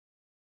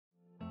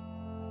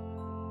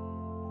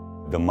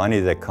The money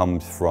that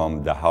comes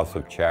from the House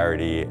of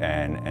Charity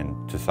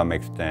and to some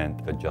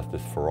extent the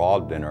Justice for All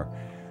dinner,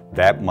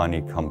 that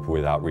money comes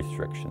without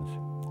restrictions.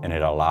 And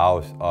it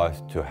allows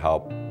us to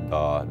help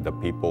the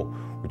people,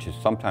 which is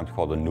sometimes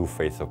called the new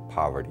face of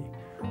poverty,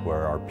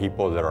 where are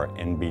people that are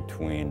in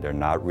between. They're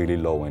not really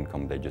low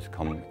income, they just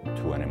come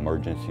to an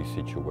emergency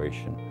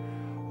situation.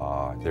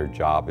 Their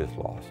job is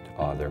lost,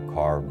 their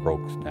car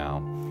broke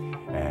down,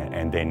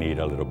 and they need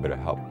a little bit of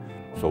help.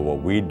 So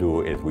what we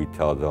do is we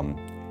tell them,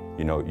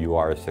 you know, you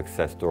are a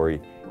success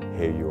story,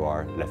 here you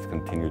are, let's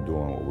continue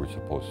doing what we're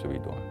supposed to be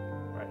doing.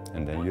 Right.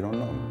 And then you don't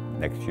know.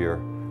 Next year,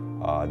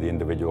 the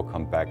individual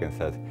comes back and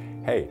says,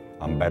 hey,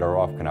 I'm better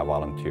off, can I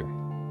volunteer?